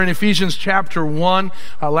In Ephesians chapter 1,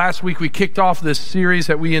 last week we kicked off this series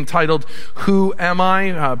that we entitled, Who Am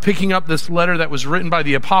I? Picking up this letter that was written by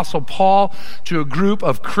the Apostle Paul to a group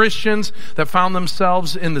of Christians that found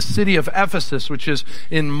themselves in the city of Ephesus, which is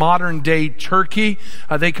in modern-day Turkey.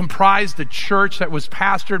 They comprised a church that was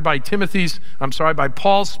pastored by by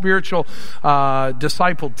Paul's spiritual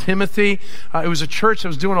disciple Timothy. It was a church that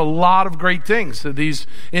was doing a lot of great things. These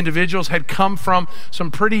individuals had come from some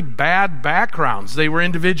pretty bad backgrounds. They were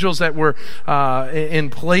individuals that were in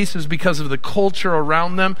places because of the culture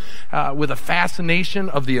around them with a fascination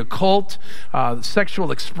of the occult.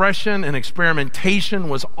 Sexual expression and experimentation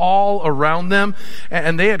was all around them.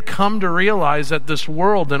 And they had come to realize that this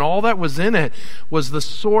world and all that was in it was the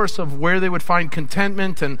source of where they would find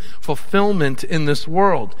contentment and fulfillment in this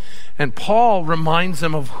world. And Paul reminds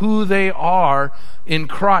them of who they are in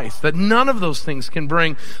Christ, that none of those things can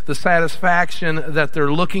bring the satisfaction that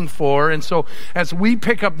they're looking for. And so as we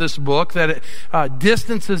pick up this book that it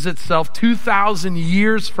distances itself 2,000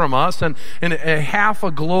 years from us and a half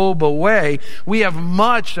a globe away, we have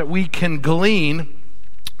much that we can glean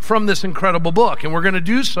from this incredible book. And we're going to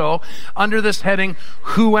do so under this heading,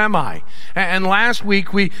 Who Am I? And last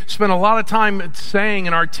week we spent a lot of time saying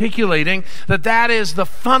and articulating that is the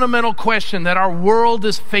fundamental question that our world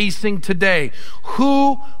is facing today.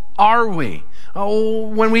 Who are we?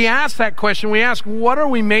 When we ask that question, we ask, what are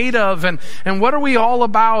we made of, and what are we all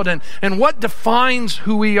about, and what defines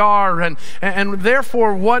who we are, and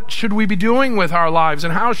therefore what should we be doing with our lives,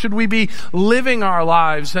 and how should we be living our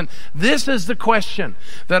lives? And this is the question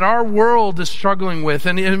that our world is struggling with,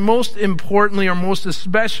 and most importantly, or most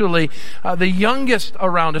especially, the youngest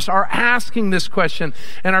around us are asking this question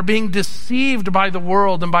and are being deceived by the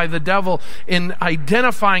world and by the devil in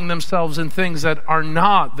identifying themselves in things that are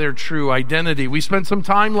not their true identity. We spent some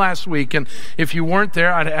time last week, and if you weren't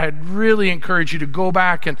there, I'd really encourage you to go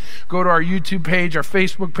back and go to our YouTube page, our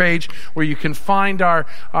Facebook page, where you can find our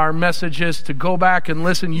messages, to go back and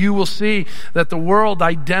listen. You will see that the world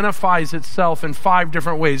identifies itself in 5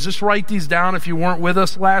 different ways. Just write these down if you weren't with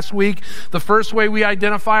us last week. The first way we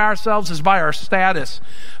identify ourselves is by our status,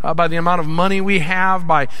 by the amount of money we have,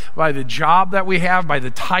 by the job that we have, by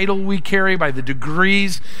the title we carry, by the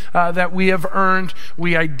degrees that we have earned.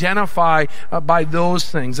 We identify by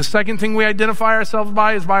those things. The second thing we identify ourselves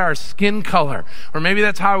by is by our skin color. Or maybe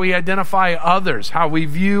that's how we identify others, how we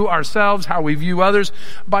view ourselves, how we view others,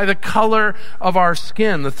 by the color of our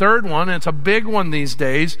skin. The third one, and it's a big one these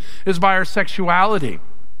days, is by our sexuality.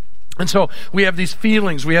 And so we have these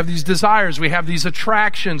feelings, we have these desires, we have these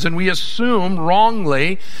attractions, and we assume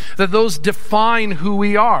wrongly that those define who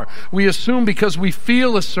we are. We assume because we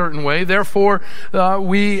feel a certain way, therefore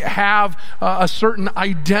we have a certain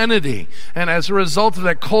identity. And as a result of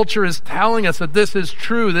that, culture is telling us that this is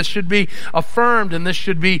true, this should be affirmed, and this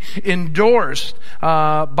should be endorsed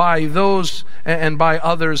by those and by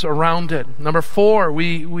others around it. Number 4,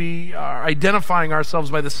 we are identifying ourselves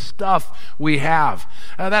by the stuff we have.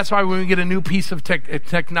 That's why when we get a new piece of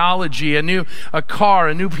technology, a car,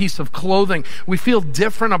 a new piece of clothing, we feel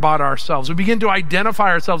different about ourselves. We begin to identify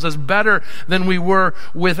ourselves as better than we were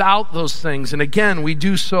without those things. And again, we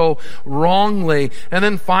do so wrongly. And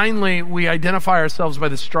then finally, we identify ourselves by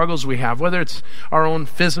the struggles we have, whether it's our own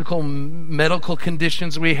physical, medical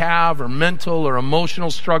conditions we have, or mental or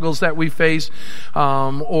emotional struggles that we face,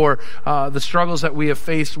 or the struggles that we have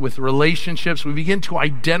faced with relationships. We begin to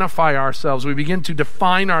identify ourselves. We begin to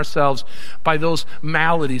define ourselves by those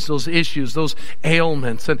maladies, those issues, those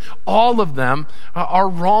ailments, and all of them are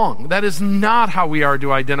wrong. That is not how we are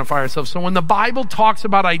to identify ourselves. So when the Bible talks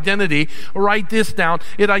about identity, write this down,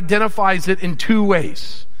 it identifies it in 2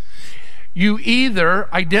 ways. You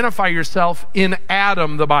either identify yourself in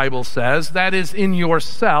Adam, the Bible says, that is in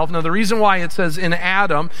yourself. Now, the reason why it says in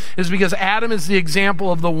Adam is because Adam is the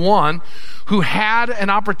example of the one who had an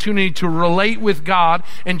opportunity to relate with God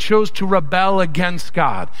and chose to rebel against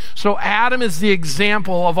God. So Adam is the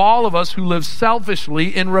example of all of us who live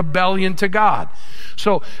selfishly in rebellion to God.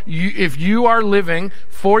 So if you are living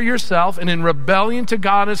for yourself and in rebellion to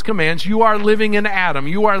God and His commands, you are living in Adam.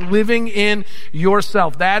 You are living in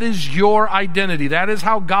yourself. That is your identity. That is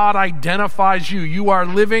how God identifies you. You are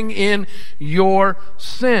living in your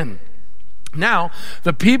sin. Now,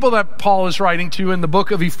 the people that Paul is writing to in the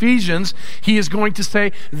book of Ephesians, he is going to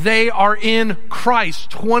say they are in Christ.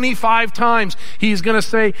 25 times he's going to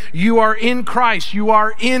say, you are in Christ, you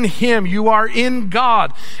are in Him, you are in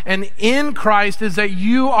God. And in Christ is that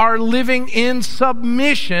you are living in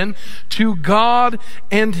submission to God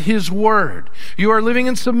and His Word. You are living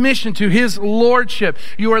in submission to His Lordship.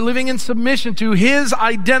 You are living in submission to His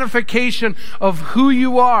identification of who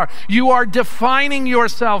you are. You are defining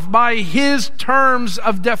yourself by His terms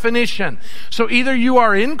of definition. So either you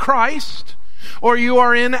are in Christ or you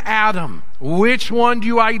are in Adam. Which one do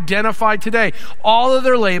you identify today? All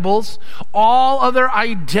other labels, all other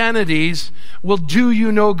identities will do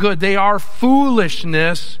you no good. They are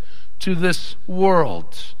foolishness to this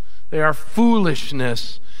world. They are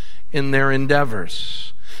foolishness in their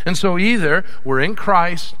endeavors. And so either we're in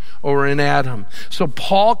Christ or we're in Adam. So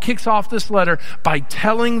Paul kicks off this letter by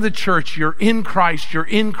telling the church, you're in Christ, you're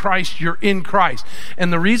in Christ, you're in Christ.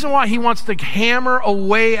 And the reason why he wants to hammer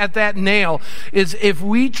away at that nail is if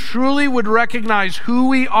we truly would recognize who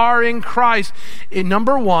we are in Christ,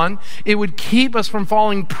 number one, it would keep us from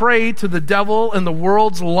falling prey to the devil and the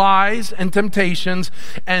world's lies and temptations.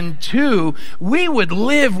 And two, we would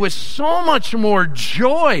live with so much more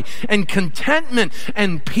joy and contentment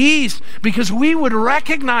and peace because we would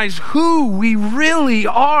recognize who we really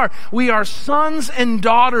are. We are sons and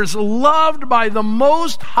daughters loved by the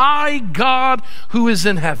Most High God who is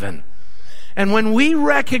in heaven. And when we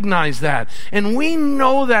recognize that, and we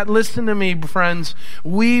know that, listen to me, friends,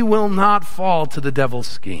 we will not fall to the devil's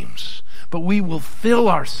schemes, but we will fill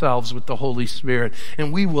ourselves with the Holy Spirit,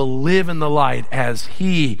 and we will live in the light as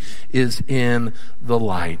He is in the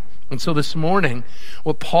light. And so this morning,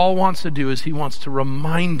 what Paul wants to do is he wants to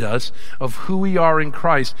remind us of who we are in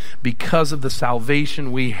Christ because of the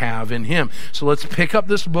salvation we have in Him. So let's pick up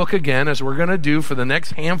this book again, as we're going to do for the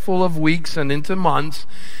next handful of weeks and into months.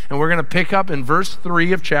 And we're going to pick up in verse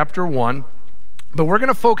 3 of chapter 1. But we're going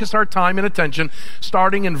to focus our time and attention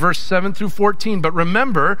starting in verse 7 through 14. But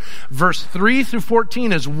remember, verse 3 through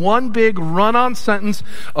 14 is one big run-on sentence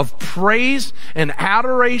of praise and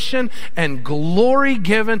adoration and glory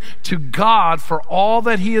given to God for all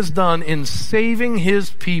that He has done in saving His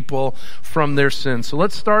people from their sins. So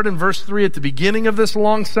let's start in verse 3 at the beginning of this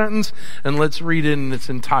long sentence, and let's read it in its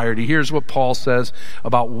entirety. Here's what Paul says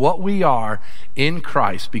about what we are in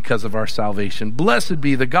Christ because of our salvation. Blessed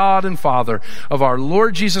be the God and Father of our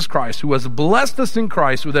Lord Jesus Christ, who has blessed us in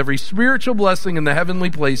Christ with every spiritual blessing in the heavenly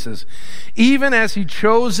places, even as He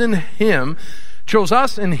chose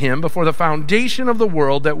us in Him before the foundation of the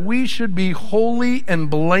world, that we should be holy and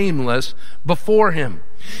blameless before Him.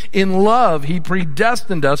 In love, He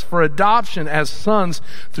predestined us for adoption as sons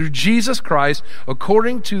through Jesus Christ,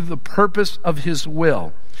 according to the purpose of His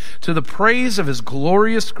will, to the praise of His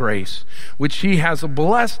glorious grace, which He has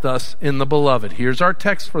blessed us in the Beloved. Here's our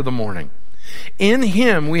text for the morning. In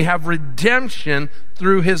Him we have redemption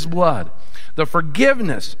through His blood, the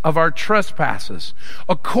forgiveness of our trespasses,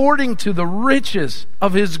 according to the riches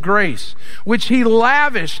of His grace, which He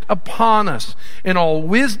lavished upon us in all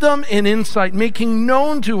wisdom and insight, making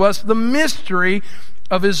known to us the mystery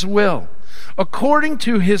of His will, according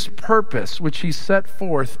to His purpose, which He set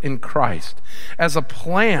forth in Christ, as a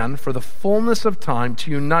plan for the fullness of time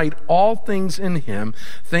to unite all things in Him,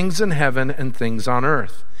 things in heaven and things on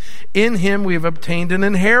earth. In Him we have obtained an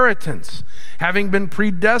inheritance, having been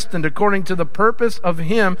predestined according to the purpose of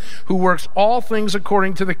Him who works all things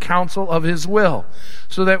according to the counsel of His will,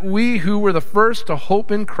 so that we who were the first to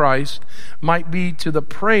hope in Christ might be to the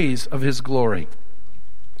praise of His glory.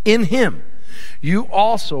 In Him you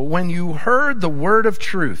also, when you heard the word of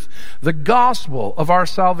truth, the gospel of our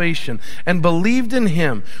salvation, and believed in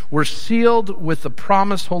Him, were sealed with the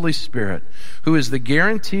promised Holy Spirit, who is the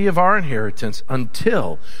guarantee of our inheritance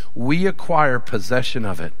until we acquire possession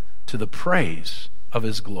of it, to the praise of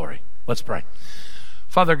His glory. Let's pray.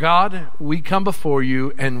 Father God, we come before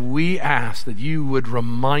You and we ask that You would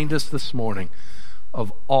remind us this morning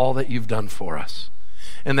of all that You've done for us,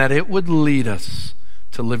 and that it would lead us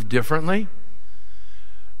to live differently,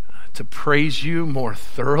 to praise You more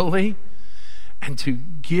thoroughly, and to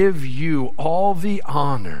give You all the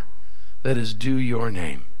honor that is due Your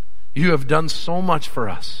name. You have done so much for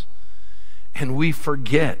us, and we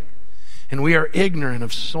forget, and we are ignorant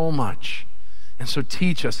of so much. And so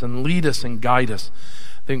teach us and lead us and guide us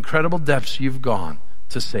the incredible depths You've gone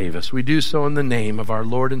to save us. We do so in the name of our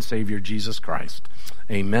Lord and Savior, Jesus Christ.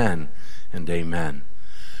 Amen and amen.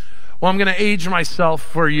 Well, I'm going to age myself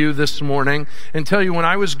for you this morning and tell you when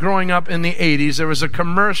I was growing up in the 80s, there was a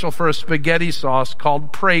commercial for a spaghetti sauce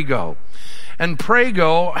called Prego. And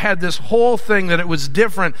Prego had this whole thing that it was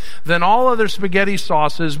different than all other spaghetti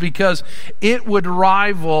sauces because it would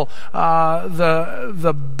rival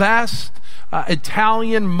the best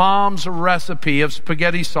Italian mom's recipe of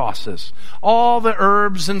spaghetti sauces. All the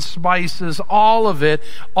herbs and spices, all of it,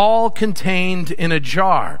 all contained in a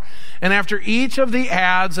jar. And after each of the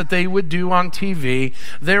ads that they would do on TV,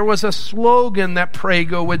 there was a slogan that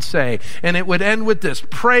Prego would say. And it would end with this,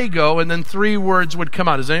 Prego, and then 3 words would come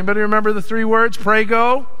out. Does anybody remember the 3 words?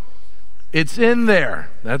 Prego? It's in there.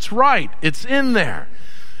 That's right. It's in there.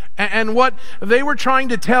 And what they were trying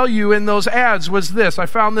to tell you in those ads was this. I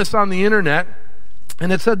found this on the internet,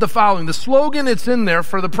 and it said the following. The slogan "It's in there"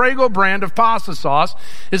 for the Prego brand of pasta sauce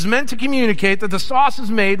is meant to communicate that the sauce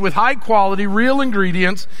is made with high quality, real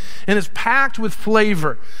ingredients and is packed with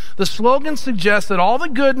flavor. The slogan suggests that all the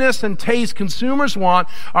goodness and taste consumers want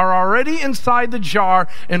are already inside the jar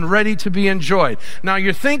and ready to be enjoyed. Now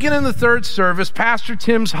you're thinking in the third service, Pastor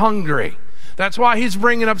Tim's hungry. That's why he's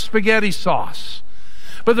bringing up spaghetti sauce.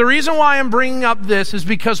 But the reason why I'm bringing up this is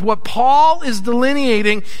because what Paul is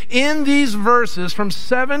delineating in these verses from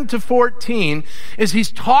 7 to 14 is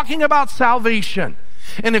he's talking about salvation.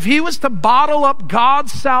 And if he was to bottle up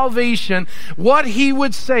God's salvation, what he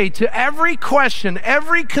would say to every question,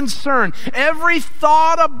 every concern, every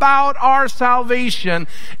thought about our salvation,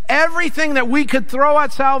 everything that we could throw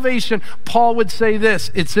at salvation, Paul would say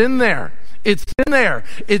this: it's in there. It's in there.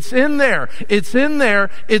 It's in there. It's in there.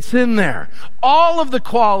 It's in there. All of the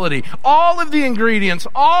quality, all of the ingredients,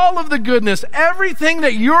 all of the goodness, everything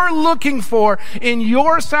that you're looking for in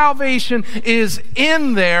your salvation is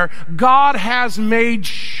in there. God has made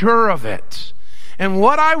sure of it. And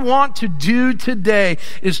what I want to do today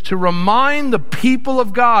is to remind the people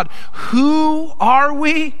of God, who are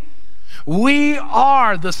we? We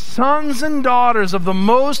are the sons and daughters of the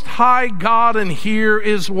Most High God, and here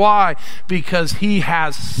is why. Because He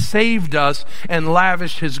has saved us and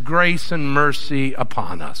lavished His grace and mercy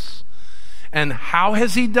upon us. And how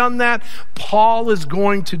has He done that? Paul is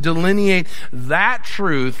going to delineate that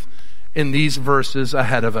truth in these verses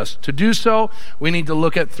ahead of us. To do so, we need to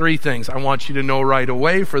look at 3 things. I want you to know right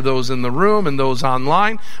away, for those in the room and those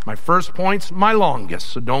online, my first point's my longest.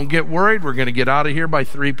 So don't get worried. We're going to get out of here by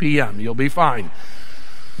 3 p.m. You'll be fine.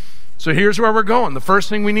 So here's where we're going. The first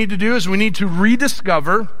thing we need to do is we need to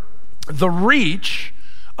rediscover the reach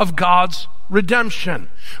of God's redemption.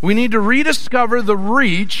 We need to rediscover the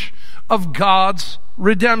reach of God's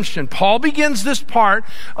redemption. Paul begins this part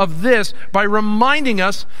of this by reminding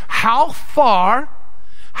us how far,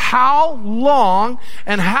 how long,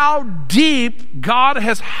 and how deep God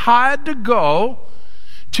has had to go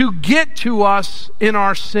to get to us in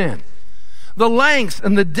our sin. The lengths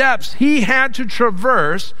and the depths He had to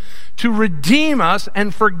traverse to redeem us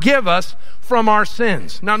and forgive us from our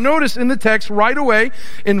sins. Now notice in the text right away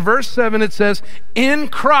in verse 7 it says, in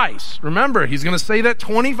Christ. Remember, he's going to say that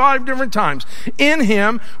 25 different times. In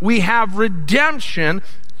Him we have redemption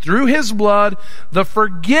through His blood, the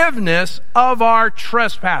forgiveness of our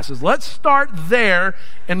trespasses. Let's start there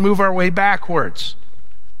and move our way backwards.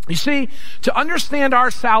 You see, to understand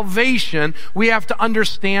our salvation, we have to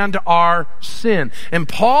understand our sin. And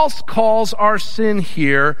Paul calls our sin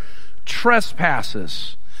here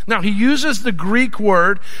trespasses. Now, he uses the Greek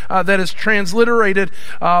word that is transliterated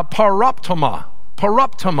paroptoma.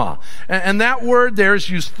 And that word there is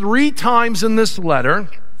used 3 times in this letter.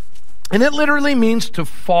 And it literally means to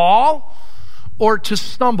fall or to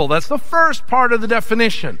stumble. That's the first part of the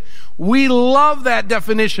definition. We love that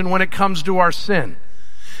definition when it comes to our sin.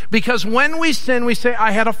 Because when we sin, we say,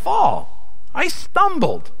 I had a fall. I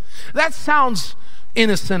stumbled. That sounds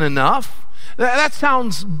innocent enough. That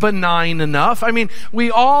sounds benign enough. I mean,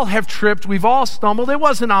 we all have tripped. We've all stumbled. It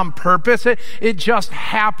wasn't on purpose. It just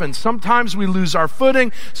happens. Sometimes we lose our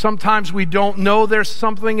footing. Sometimes we don't know there's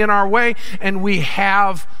something in our way, and we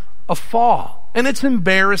have a fall. And it's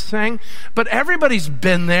embarrassing, but everybody's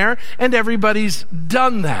been there, and everybody's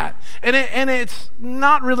done that. And it's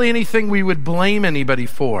not really anything we would blame anybody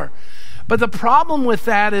for. But the problem with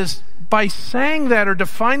that is, by saying that or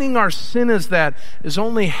defining our sin as that is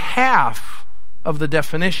only half of the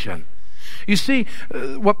definition. You see,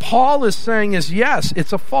 what Paul is saying is, yes,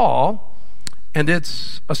 it's a fall and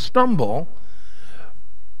it's a stumble,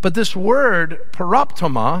 but this word,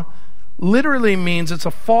 paroptoma, literally means it's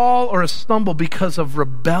a fall or a stumble because of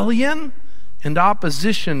rebellion and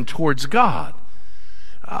opposition towards God.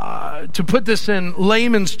 To put this in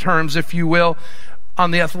layman's terms, if you will,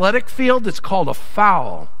 on the athletic field, it's called a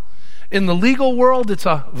foul. In the legal world, it's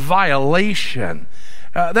a violation.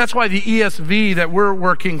 That's why the ESV that we're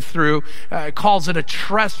working through calls it a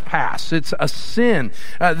trespass. It's a sin.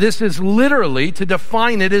 This is literally, to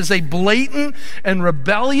define it, is a blatant and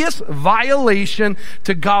rebellious violation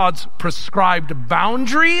to God's prescribed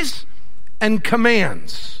boundaries and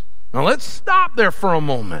commands. Now let's stop there for a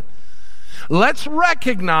moment. Let's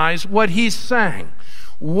recognize what he's saying.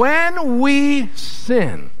 When we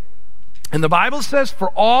sin, and the Bible says, for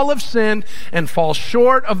all have sinned and fall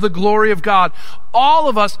short of the glory of God. All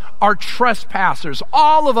of us are trespassers.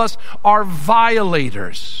 All of us are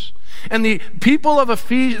violators. And the people of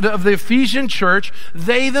the Ephesian church,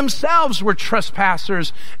 they themselves were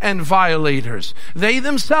trespassers and violators. They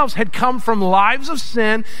themselves had come from lives of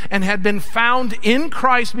sin and had been found in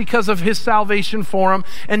Christ because of his salvation for them.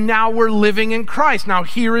 And now we're living in Christ. Now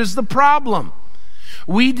here is the problem.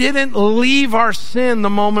 We didn't leave our sin the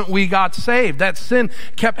moment we got saved. That sin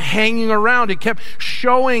kept hanging around. It kept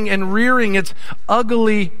showing and rearing its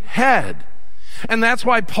ugly head. And that's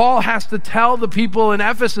why Paul has to tell the people in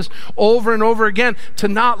Ephesus over and over again to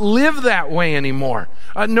not live that way anymore.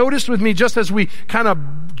 Notice with me, just as we kind of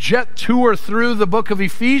jet tour through the book of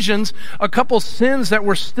Ephesians, a couple sins that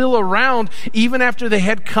were still around even after they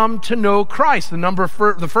had come to know Christ.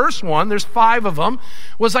 The first one, there's 5 of them,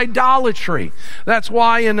 was idolatry. That's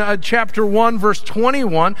why in chapter 1, verse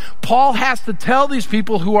 21, Paul has to tell these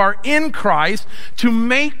people who are in Christ to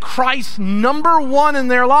make Christ number one in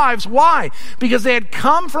their lives. Why? Because they had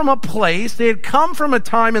come from a place, they had come from a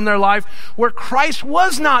time in their life where Christ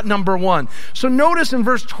was not number one. So notice in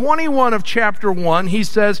verse 21 of chapter 1, he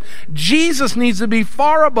says, Jesus needs to be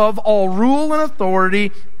far above all rule and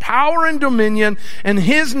authority, power and dominion, and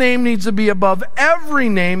his name needs to be above every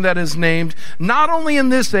name that is named, not only in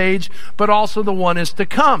this age, but also the one is to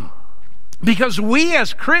come. Because we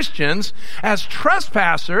as Christians, as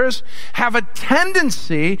trespassers, have a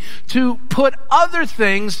tendency to put other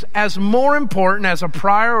things as more important, as a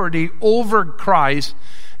priority over Christ,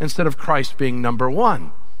 instead of Christ being number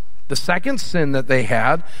one. The second sin that they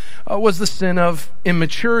had was the sin of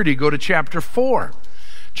immaturity. Go to chapter 4.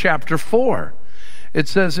 Chapter 4. It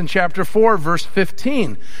says in chapter 4, verse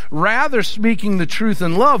 15, rather speaking the truth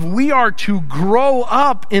in love, we are to grow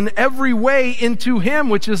up in every way into him,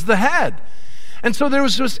 which is the head. And so there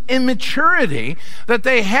was this immaturity that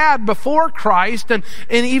they had before Christ, and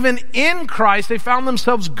even in Christ, they found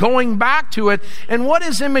themselves going back to it. And what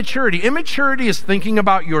is immaturity? Immaturity is thinking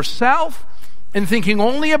about yourself and thinking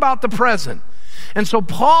only about the present. And so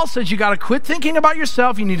Paul says you got to quit thinking about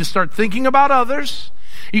yourself. You need to start thinking about others.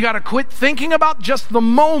 You got to quit thinking about just the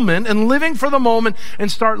moment and living for the moment and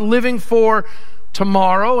start living for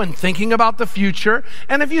tomorrow and thinking about the future.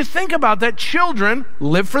 And if you think about that, children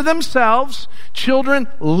live for themselves. Children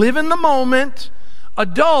live in the moment.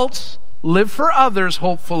 Adults live for others,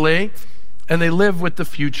 hopefully, and they live with the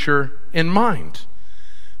future in mind.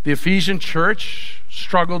 The Ephesian church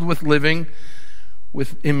struggled with living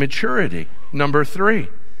with immaturity. Number 3,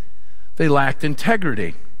 they lacked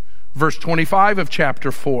integrity. Verse 25 of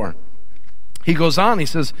chapter 4. He goes on, he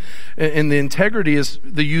says, and the integrity is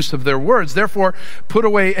the use of their words. Therefore, put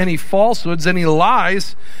away any falsehoods, any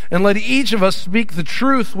lies, and let each of us speak the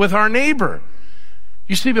truth with our neighbor.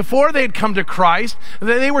 You see, before they had come to Christ,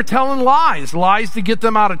 they were telling lies. Lies to get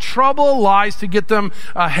them out of trouble, lies to get them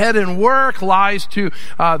ahead in work, lies to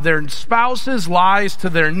their spouses, lies to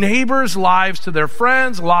their neighbors, lies to their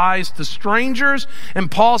friends, lies to strangers.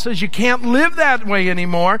 And Paul says you can't live that way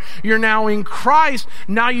anymore. You're now in Christ.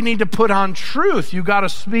 Now you need to put on truth. You got to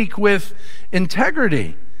speak with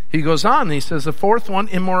integrity. He goes on and he says the fourth one,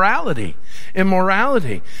 immorality.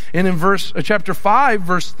 Immorality. And in chapter 5,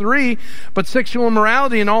 verse 3, but sexual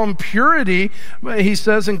immorality and all impurity, he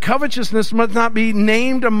says, and covetousness must not be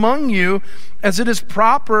named among you as it is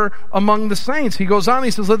proper among the saints. He goes on,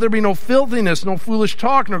 he says, let there be no filthiness, no foolish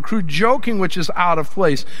talk, no crude joking, which is out of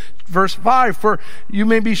place. Verse 5, for you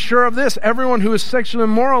may be sure of this, everyone who is sexually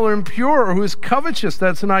immoral or impure or who is covetous,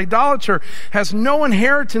 that's an idolater, has no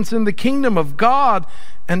inheritance in the kingdom of God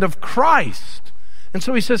and of Christ. And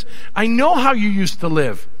so he says, I know how you used to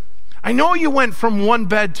live. I know you went from one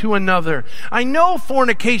bed to another. I know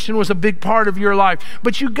fornication was a big part of your life,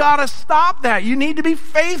 but you got to stop that. You need to be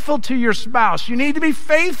faithful to your spouse. You need to be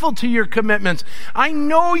faithful to your commitments. I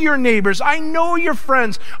know your neighbors. I know your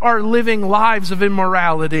friends are living lives of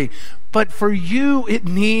immorality, but for you, it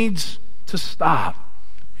needs to stop.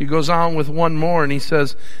 He goes on with one more and he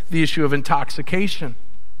says the issue of intoxication.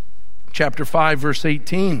 Chapter 5, verse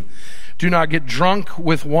 18. Do not get drunk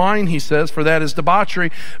with wine, he says, for that is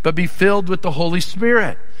debauchery, but be filled with the Holy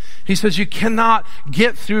Spirit. He says you cannot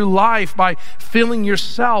get through life by filling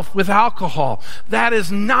yourself with alcohol. That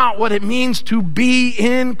is not what it means to be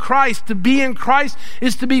in Christ. To be in Christ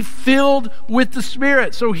is to be filled with the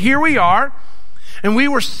Spirit. So here we are, and we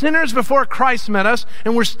were sinners before Christ met us,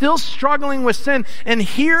 and we're still struggling with sin. And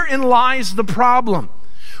herein lies the problem.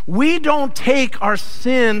 We don't take our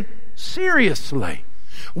sin seriously.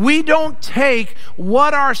 We don't take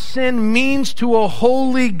what our sin means to a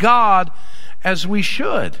holy God as we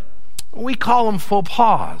should. We call them faux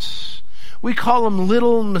pas. We call them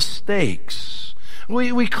little mistakes.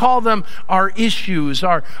 We call them our issues,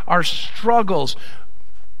 our struggles.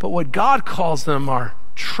 But what God calls them are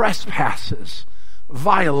trespasses,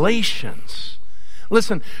 violations.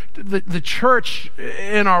 Listen, the church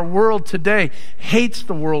in our world today hates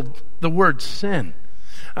the word sin.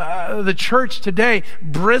 The church today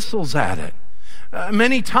bristles at it.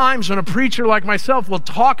 Many times when a preacher like myself will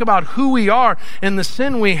talk about who we are and the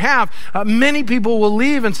sin we have, many people will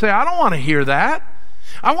leave and say, I don't want to hear that.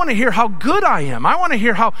 I want to hear how good I am. I want to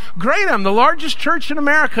hear how great I am. The largest church in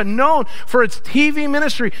America, known for its TV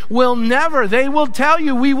ministry, they will tell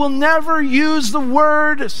you, we will never use the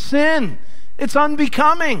word sin. It's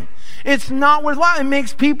unbecoming. It's not worthwhile. It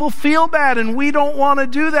makes people feel bad, and we don't want to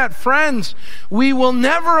do that. Friends, we will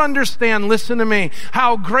never understand, listen to me,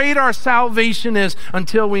 how great our salvation is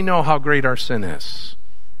until we know how great our sin is.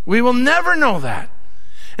 We will never know that.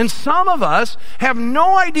 And some of us have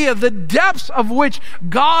no idea the depths of which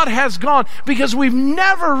God has gone because we've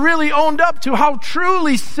never really owned up to how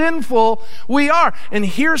truly sinful we are. And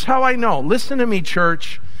here's how I know. Listen to me,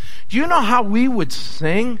 church. Do you know how we would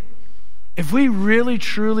sing if we really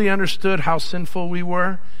truly understood how sinful we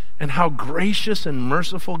were and how gracious and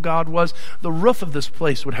merciful God was? The roof of this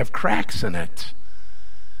place would have cracks in it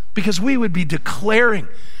because we would be declaring,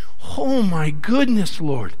 oh my goodness,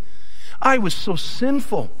 Lord, I was so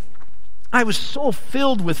sinful. I was so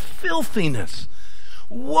filled with filthiness.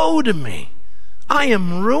 Woe to me. I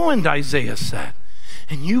am ruined, Isaiah said.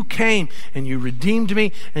 And you came and you redeemed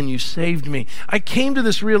me and you saved me. I came to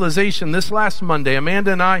this realization this last Monday.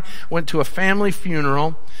 Amanda and I went to a family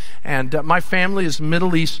funeral, and my family is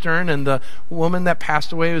Middle Eastern, and the woman that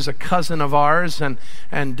passed away was a cousin of ours,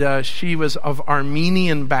 and she was of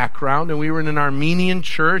Armenian background, and we were in an Armenian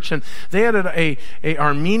church, and they had a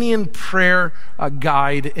Armenian prayer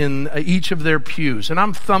guide in each of their pews, and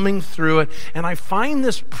I'm thumbing through it, and I find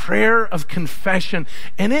this prayer of confession,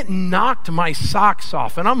 and it knocked my socks off.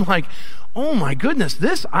 And I'm like, oh my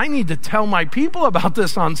goodness, I need to tell my people about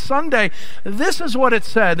this on Sunday. This is what it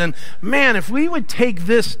said. And man, if we would take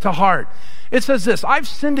this to heart, it says this: I've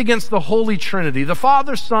sinned against the Holy Trinity, the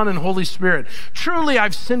Father, Son, and Holy Spirit. Truly,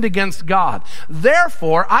 I've sinned against God.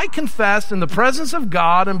 Therefore, I confess in the presence of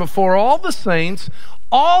God and before all the saints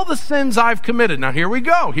all the sins I've committed. Now here we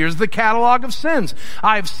go. Here's the catalog of sins.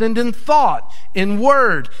 I have sinned in thought, in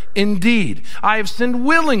word, in deed. I have sinned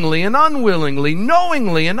willingly and unwillingly,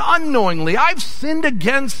 knowingly and unknowingly. I've sinned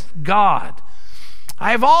against God. I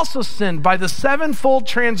have also sinned by the sevenfold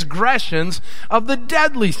transgressions of the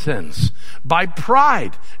deadly sins, by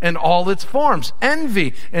pride and all its forms,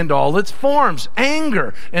 envy and all its forms,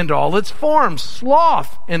 anger and all its forms,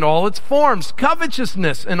 sloth and all its forms,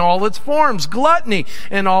 covetousness and all its forms, gluttony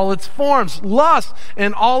and all its forms, lust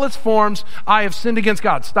and all its forms. I have sinned against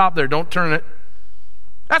God. Stop there. Don't turn it.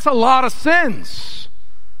 That's a lot of sins.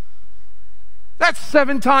 That's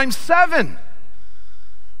 7 times 7.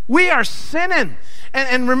 We are sinning.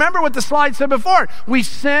 And remember what the slide said before. We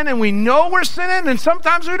sin and we know we're sinning, and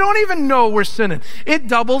sometimes we don't even know we're sinning. It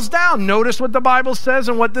doubles down. Notice what the Bible says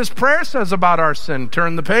and what this prayer says about our sin.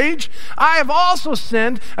 Turn the page. I have also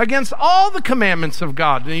sinned against all the commandments of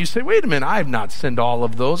God. And you say, wait a minute, I have not sinned all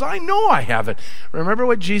of those. I know I haven't. Remember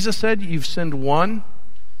what Jesus said? You've sinned one,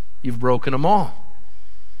 you've broken them all.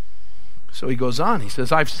 So he goes on. He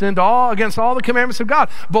says, I've sinned against all the commandments of God,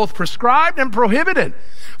 both prescribed and prohibited.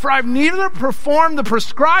 For I've neither performed the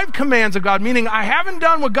prescribed commands of God, meaning I haven't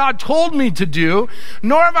done what God told me to do,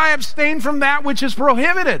 nor have I abstained from that which is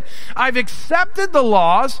prohibited. I've accepted the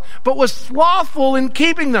laws, but was slothful in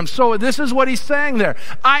keeping them. So this is what he's saying there.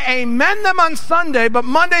 I amen them on Sunday, but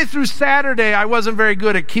Monday through Saturday, I wasn't very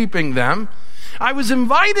good at keeping them. I was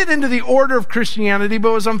invited into the order of Christianity,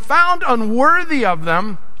 but was found unworthy of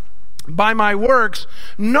them by my works.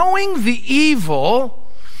 Knowing the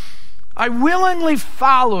evil, I willingly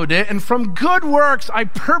followed it, and from good works I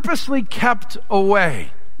purposely kept away.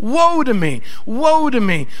 Woe to me, woe to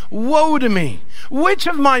me, woe to me. Which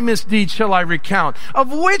of my misdeeds shall I recount?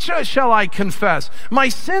 Of which shall I confess? My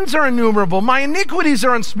sins are innumerable. My iniquities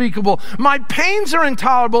are unspeakable. My pains are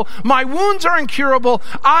intolerable. My wounds are incurable.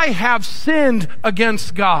 I have sinned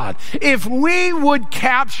against God. If we would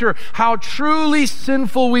capture how truly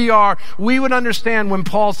sinful we are, we would understand when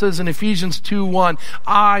Paul says in Ephesians 2:1,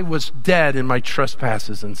 I was dead in my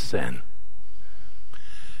trespasses and sin.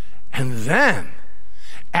 And then,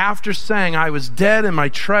 after saying I was dead in my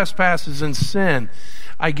trespasses and sin,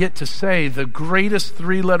 I get to say the greatest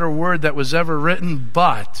 3-letter word that was ever written,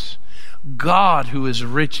 but God, who is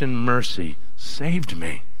rich in mercy, saved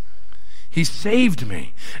me. He saved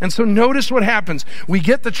me. And so notice what happens. We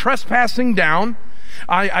get the trespassing down.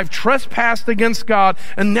 I've trespassed against God,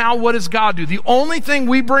 and now what does God do? The only thing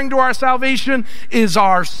we bring to our salvation is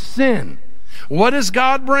our sin. What does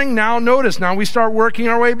God bring? Now notice, now we start working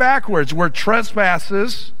our way backwards. With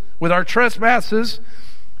our trespasses,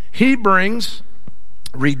 He brings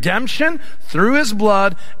redemption through His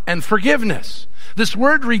blood and forgiveness. This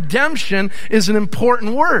word redemption is an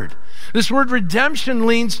important word. This word redemption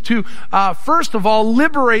leans to, first of all,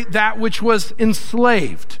 liberate that which was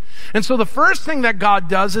enslaved. And so the first thing that God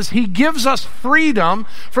does is He gives us freedom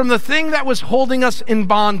from the thing that was holding us in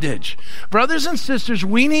bondage. Brothers and sisters,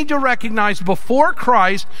 we need to recognize before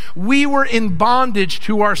Christ, we were in bondage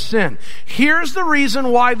to our sin. Here's the reason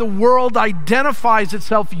why the world identifies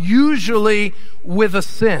itself usually with a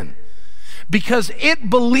sin. Because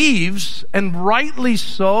it believes, and rightly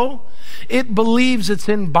so, it believes it's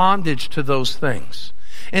in bondage to those things.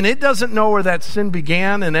 And it doesn't know where that sin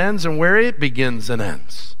began and ends and where it begins and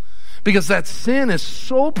ends. Because that sin is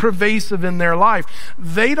so pervasive in their life,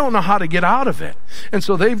 they don't know how to get out of it. And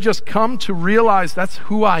so they've just come to realize that's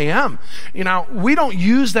who I am. You know, we don't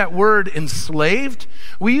use that word enslaved.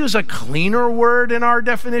 We use a cleaner word in our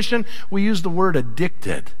definition. We use the word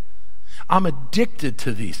addicted. I'm addicted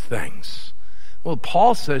to these things. Well,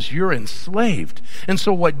 Paul says you're enslaved. And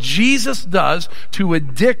so what Jesus does to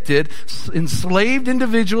addicted, enslaved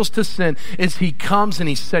individuals to sin is He comes and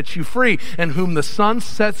He sets you free. And whom the Son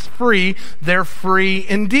sets free, they're free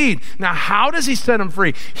indeed. Now, how does He set them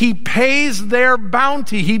free? He pays their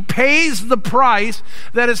bounty. He pays the price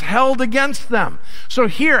that is held against them. So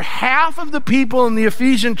here, half of the people in the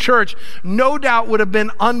Ephesian church no doubt would have been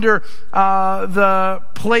under the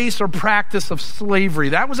place or practice of slavery.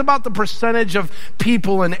 That was about the percentage of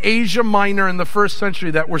people in Asia Minor in the first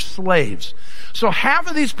century that were slaves. So half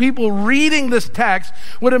of these people reading this text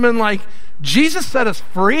would have been like, Jesus set us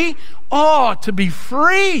free? Oh, to be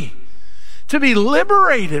free, to be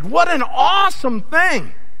liberated. What an awesome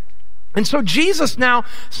thing. And so Jesus now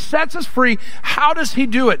sets us free. How does He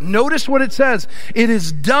do it? Notice what it says. It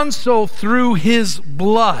is done so through His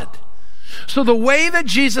blood. So the way that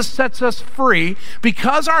Jesus sets us free,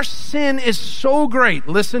 because our sin is so great,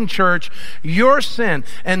 listen church, your sin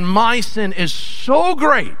and my sin is so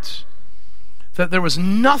great that there was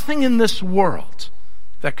nothing in this world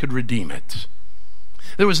that could redeem it.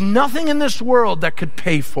 There was nothing in this world that could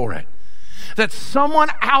pay for it. That someone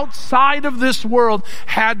outside of this world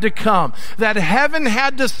had to come. That heaven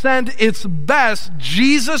had to send its best,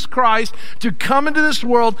 Jesus Christ, to come into this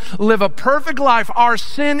world, live a perfect life. Our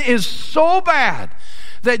sin is so bad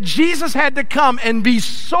that Jesus had to come and be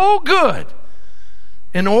so good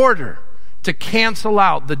in order to cancel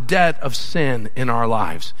out the debt of sin in our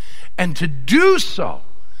lives. And to do so,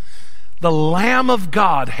 the Lamb of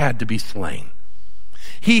God had to be slain.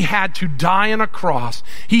 He had to die on a cross.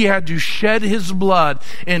 He had to shed His blood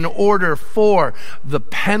in order for the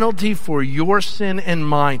penalty for your sin and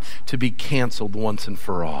mine to be canceled once and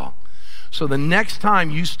for all. So the next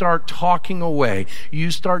time you start talking away,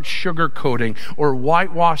 you start sugarcoating or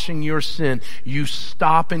whitewashing your sin, you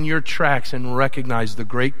stop in your tracks and recognize the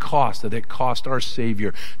great cost that it cost our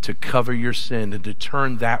Savior to cover your sin and to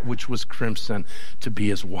turn that which was crimson to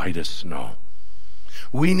be as white as snow.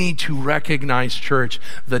 We need to recognize, church,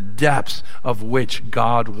 the depths of which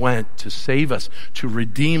God went to save us, to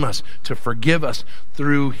redeem us, to forgive us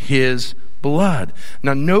through His blood.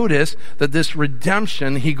 Now notice that this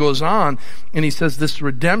redemption, he goes on and he says this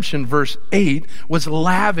redemption, verse 8, was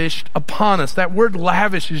lavished upon us. That word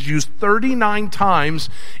lavish is used 39 times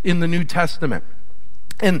in the New Testament.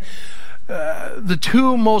 And the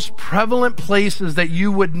two most prevalent places that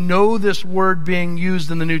you would know this word being used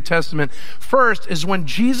in the New Testament, first is when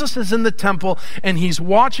Jesus is in the temple and He's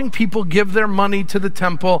watching people give their money to the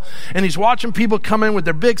temple, and He's watching people come in with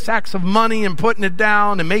their big sacks of money and putting it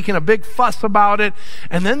down and making a big fuss about it.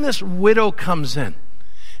 And then this widow comes in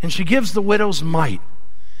and she gives the widow's mite.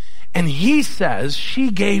 And He says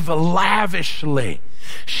she gave lavishly.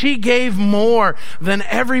 She gave more than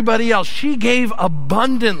everybody else. She gave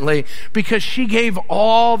abundantly because she gave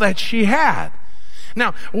all that she had.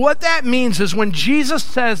 Now, what that means is when Jesus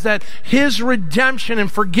says that his redemption and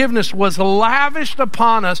forgiveness was lavished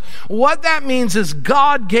upon us, what that means is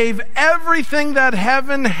God gave everything that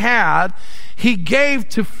heaven had, he gave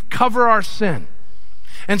to cover our sin.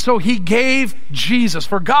 And so he gave Jesus.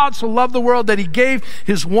 For God so loved the world that he gave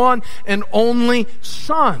his one and only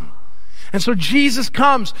Son. And so Jesus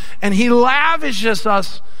comes and he lavishes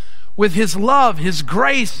us with his love, his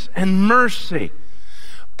grace, and mercy.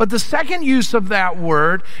 But the second use of that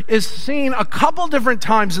word is seen a couple different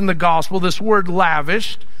times in the gospel, this word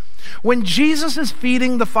lavished, when Jesus is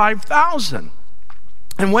feeding the 5,000.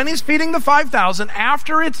 And when he's feeding the 5,000,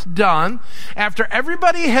 after it's done, after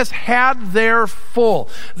everybody has had their full,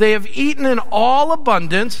 they have eaten in all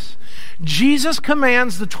abundance, Jesus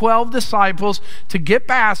commands the 12 disciples to get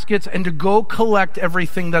baskets and to go collect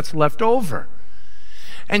everything that's left over.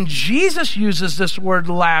 And Jesus uses this word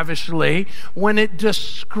lavishly when it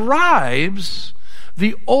describes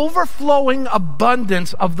the overflowing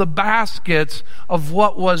abundance of the baskets of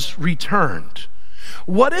what was returned.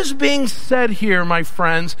 What is being said here, my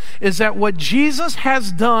friends, is that what Jesus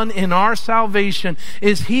has done in our salvation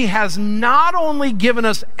is he has not only given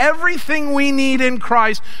us everything we need in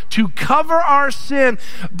Christ to cover our sin,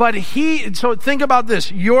 but so think about this,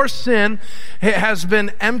 your sin has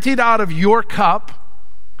been emptied out of your cup,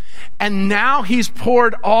 and now he's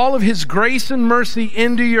poured all of his grace and mercy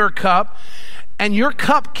into your cup, and your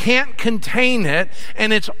cup can't contain it,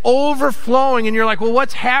 and it's overflowing, and you're like, well,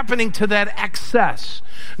 what's happening to that excess?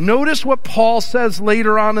 Notice what Paul says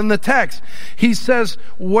later on in the text. He says,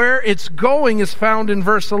 where it's going is found in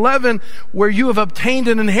verse 11, where you have obtained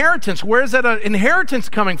an inheritance. Where is that inheritance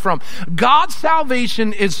coming from? God's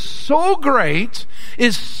salvation is so great,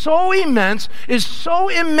 is so immense, is so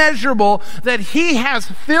immeasurable that he has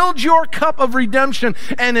filled your cup of redemption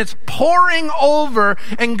and it's pouring over,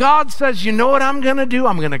 and God says, you know what I'm going to do?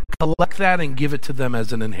 I'm going to collect that and give it to them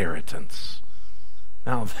as an inheritance.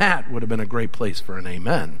 Now that would have been a great place for an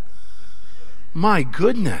amen. My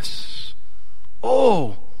goodness.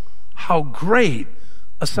 Oh, how great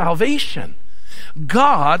a salvation.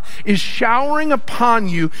 God is showering upon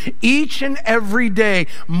you each and every day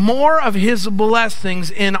more of his blessings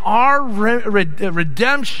in our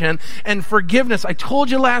redemption and forgiveness. I told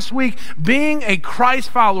you last week, being a Christ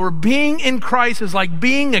follower, being in Christ is like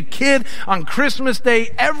being a kid on Christmas Day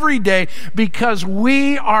every day, because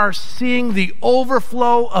we are seeing the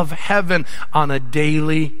overflow of heaven on a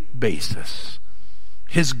daily basis.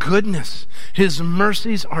 His goodness, his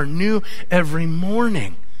mercies are new every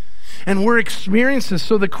morning. And we're experiencing this.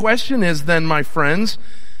 So the question is then, my friends,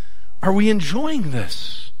 are we enjoying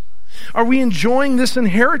this? Are we enjoying this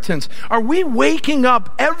inheritance? Are we waking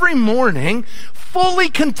up every morning fully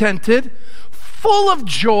contented, full of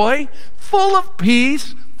joy, full of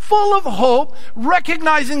peace, full of hope,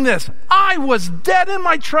 recognizing this? I was dead in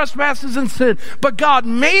my trespasses and sin, but God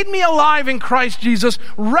made me alive in Christ Jesus,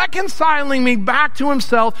 reconciling me back to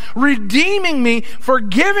himself, redeeming me,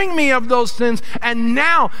 forgiving me of those sins, and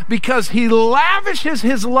now, because he lavishes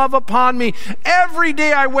his love upon me, every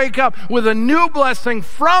day I wake up with a new blessing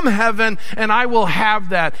from heaven, and I will have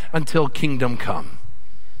that until kingdom come.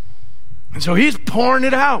 And so he's pouring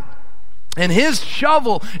it out, and his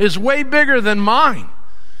shovel is way bigger than mine.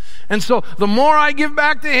 And so the more I give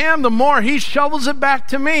back to him, the more he shovels it back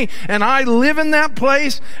to me. And I live in that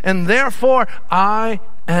place, and therefore I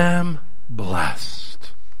am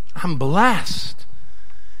blessed. I'm blessed.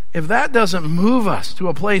 If that doesn't move us to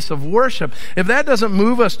a place of worship, if that doesn't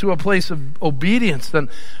move us to a place of obedience, then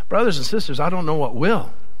brothers and sisters, I don't know what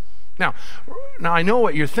will. Now I know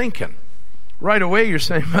what you're thinking. Right away you're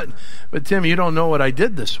saying, but Tim, you don't know what I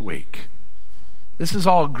did this week. This is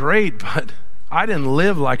all great, but I didn't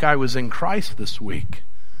live like I was in Christ this week.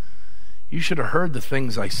 You should have heard the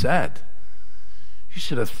things I said. You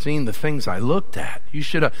should have seen the things I looked at. You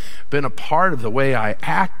should have been a part of the way I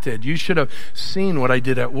acted. You should have seen what I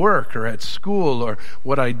did at work or at school or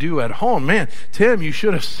what I do at home. Man, Tim, you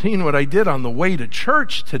should have seen what I did on the way to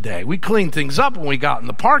church today. We cleaned things up when we got in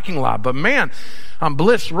the parking lot, but man, on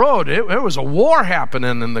Bliss Road, it was a war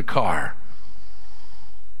happening in the car.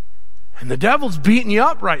 And the devil's beating you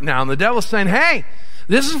up right now. And the devil's saying, hey,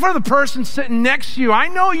 this is for the person sitting next to you. I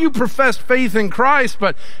know you profess faith in Christ,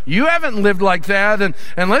 but you haven't lived like that.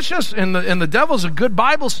 And let's just, and the devil's a good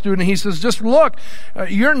Bible student. He says, just look,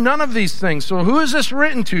 you're none of these things. So who is this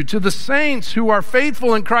written to? To the saints who are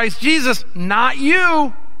faithful in Christ Jesus, not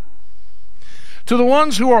you. To the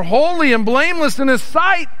ones who are holy and blameless in his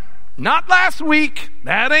sight, not last week.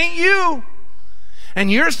 That ain't you.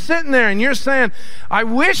 And you're sitting there and you're saying, I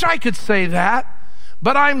wish I could say that,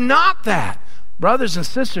 but I'm not that. Brothers and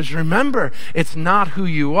sisters, remember, it's not who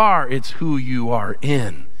you are, it's who you are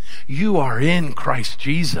in. You are in Christ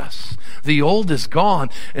Jesus. The old is gone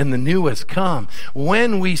and the new has come.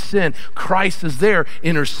 When we sin, Christ is there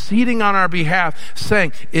interceding on our behalf,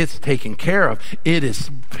 saying, it's taken care of. It is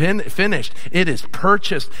finished. It is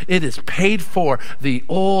purchased. It is paid for. The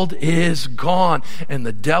old is gone. And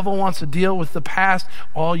the devil wants to deal with the past.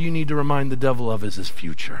 All you need to remind the devil of is his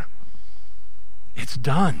future. It's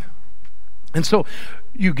done. And so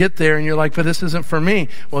you get there and you're like, but this isn't for me.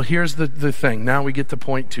 Well, here's the thing. Now we get to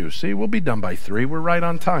point 2. See, we'll be done by 3. We're right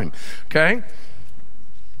on time. Okay?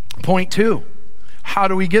 Point 2. How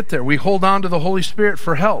do we get there? We hold on to the Holy Spirit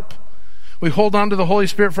for help. We hold on to the Holy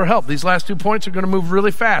Spirit for help. These last 2 points are going to move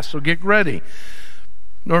really fast, so get ready.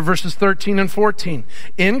 Nor verses 13 and 14.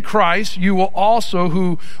 In Christ, you will also,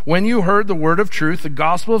 who, when you heard the word of truth, the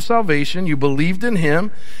gospel of salvation, you believed in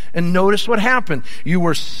him, and notice what happened. You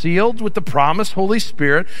were sealed with the promised Holy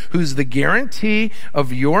Spirit, who's the guarantee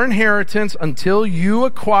of your inheritance until you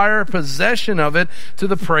acquire possession of it to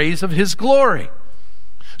the praise of his glory.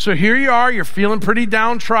 So here you are, you're feeling pretty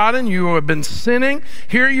downtrodden, you have been sinning.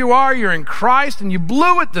 Here you are, you're in Christ, and you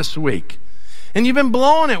blew it this week. And you've been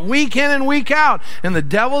blowing it week in and week out. And the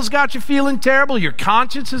devil's got you feeling terrible. Your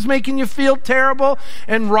conscience is making you feel terrible.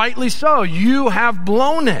 And rightly so. You have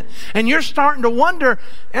blown it. And you're starting to wonder,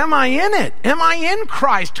 am I in it? Am I in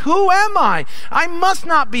Christ? Who am I? I must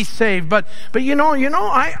not be saved. But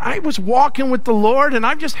I was walking with the Lord and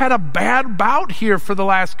I've just had a bad bout here for the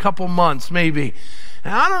last couple months maybe.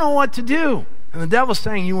 And I don't know what to do. And the devil's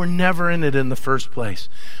saying you were never in it in the first place.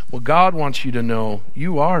 Well, God wants you to know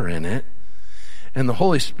you are in it. And the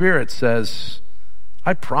Holy Spirit says,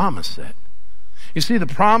 I promise it. You see, the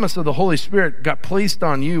promise of the Holy Spirit got placed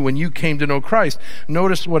on you when you came to know Christ.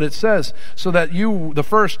 Notice what it says. So that you, the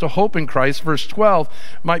first to hope in Christ, verse 12,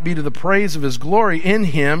 might be to the praise of his glory in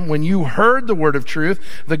him. When you heard the word of truth,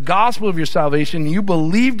 the gospel of your salvation, you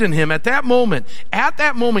believed in him. At that moment,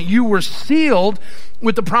 you were sealed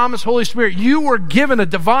with the promised Holy Spirit. You were given a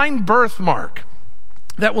divine birthmark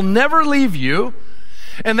that will never leave you.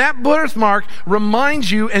 And that birthmark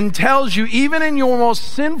reminds you and tells you, even in your most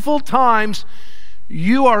sinful times,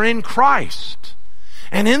 you are in Christ.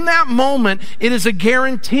 And in that moment, it is a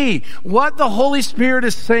guarantee. What the Holy Spirit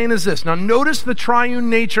is saying is this. Now notice the triune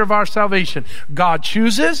nature of our salvation. God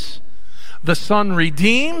chooses, the Son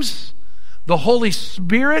redeems, the Holy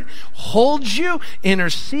Spirit holds you,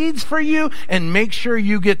 intercedes for you, and makes sure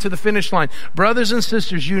you get to the finish line. Brothers and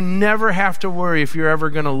sisters, you never have to worry if you're ever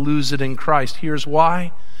going to lose it in Christ. Here's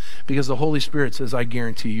why. Because the Holy Spirit says, I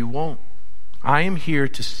guarantee you won't. I am here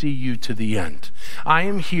to see you to the end. I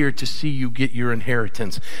am here to see you get your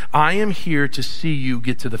inheritance. I am here to see you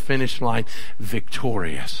get to the finish line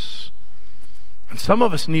victorious. And some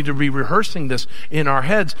of us need to be rehearsing this in our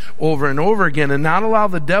heads over and over again and not allow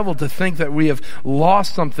the devil to think that we have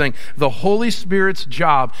lost something. The Holy Spirit's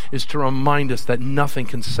job is to remind us that nothing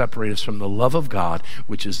can separate us from the love of God,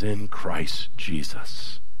 which is in Christ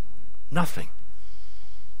Jesus. Nothing.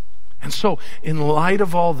 And so, in light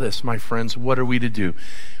of all this, my friends, what are we to do?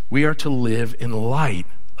 We are to live in light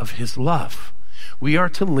of his love. We are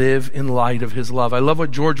to live in light of his love. I love what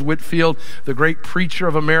George Whitefield, the great preacher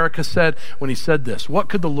of America, said when he said this. What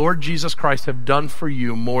could the Lord Jesus Christ have done for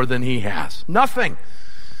you more than he has? Nothing.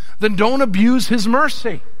 Then don't abuse his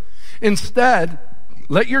mercy. Instead,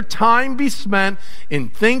 let your time be spent in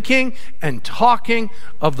thinking and talking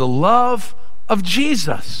of the love of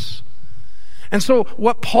Jesus. And so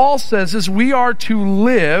what Paul says is we are to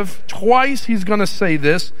live, twice he's going to say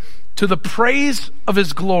this, to the praise of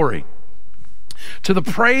his glory. To the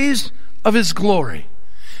praise of his glory.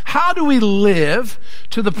 How do we live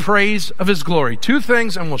to the praise of his glory? 2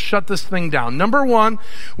 things, and we'll shut this thing down. Number 1,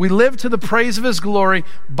 we live to the praise of his glory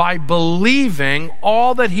by believing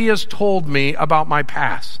all that he has told me about my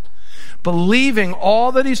past. Believing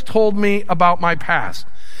all that he's told me about my past.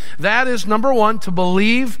 That is, number 1, to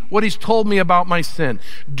believe what he's told me about my sin.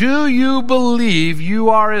 Do you believe you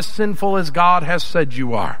are as sinful as God has said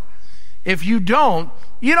you are? If you don't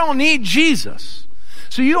need Jesus.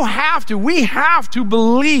 So we have to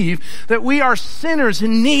believe that we are sinners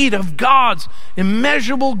in need of God's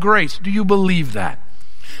immeasurable grace. Do you believe that?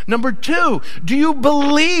 Number 2, do you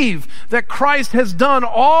believe that Christ has done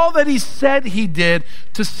all that he said he did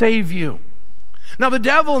to save you? Now the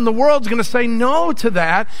devil in the world is going to say no to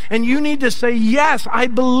that, and you need to say, yes, I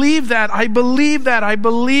believe that, I believe that, I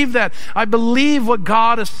believe that. I believe what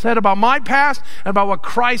God has said about my past and about what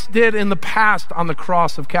Christ did in the past on the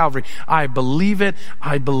cross of Calvary. I believe it,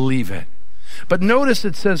 I believe it. But notice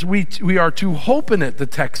it says we are to hope in it, the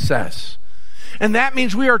text says. And that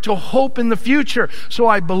means we are to hope in the future. So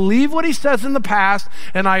I believe what he says in the past,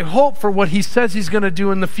 and I hope for what he says he's going to do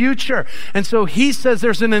in the future. And so he says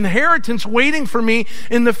there's an inheritance waiting for me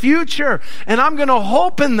in the future, and I'm going to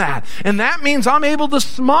hope in that. And that means I'm able to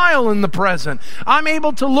smile in the present. I'm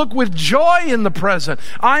able to look with joy in the present.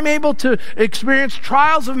 I'm able to experience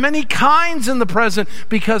trials of many kinds in the present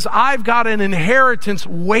because I've got an inheritance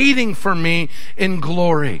waiting for me in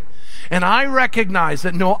glory. And I recognize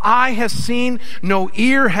that no eye has seen, no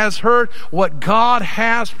ear has heard what God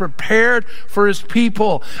has prepared for his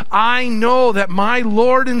people. I know that my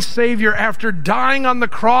Lord and Savior, after dying on the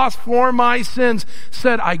cross for my sins,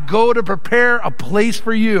 said, I go to prepare a place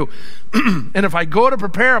for you. And if I go to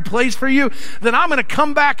prepare a place for you, then I'm going to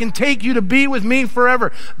come back and take you to be with me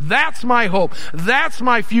forever. That's my hope. That's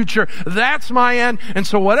my future. That's my end. And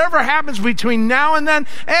so whatever happens between now and then,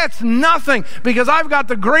 it's nothing, because I've got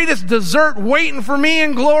the greatest dessert waiting for me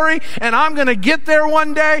in glory, and I'm going to get there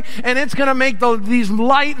one day, and it's going to make these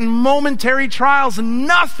light and momentary trials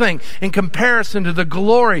nothing in comparison to the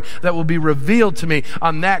glory that will be revealed to me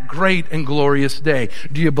on that great and glorious day.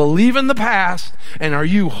 Do you believe in the past, and are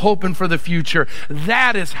you hoping for the future?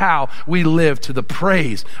 That is how we live to the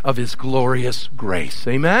praise of his glorious grace.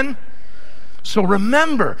 Amen? So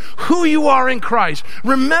remember who you are in Christ.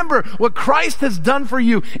 Remember what Christ has done for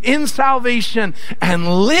you in salvation,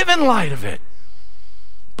 and live in light of it,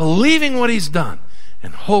 believing what he's done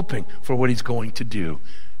and hoping for what he's going to do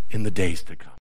in the days to come.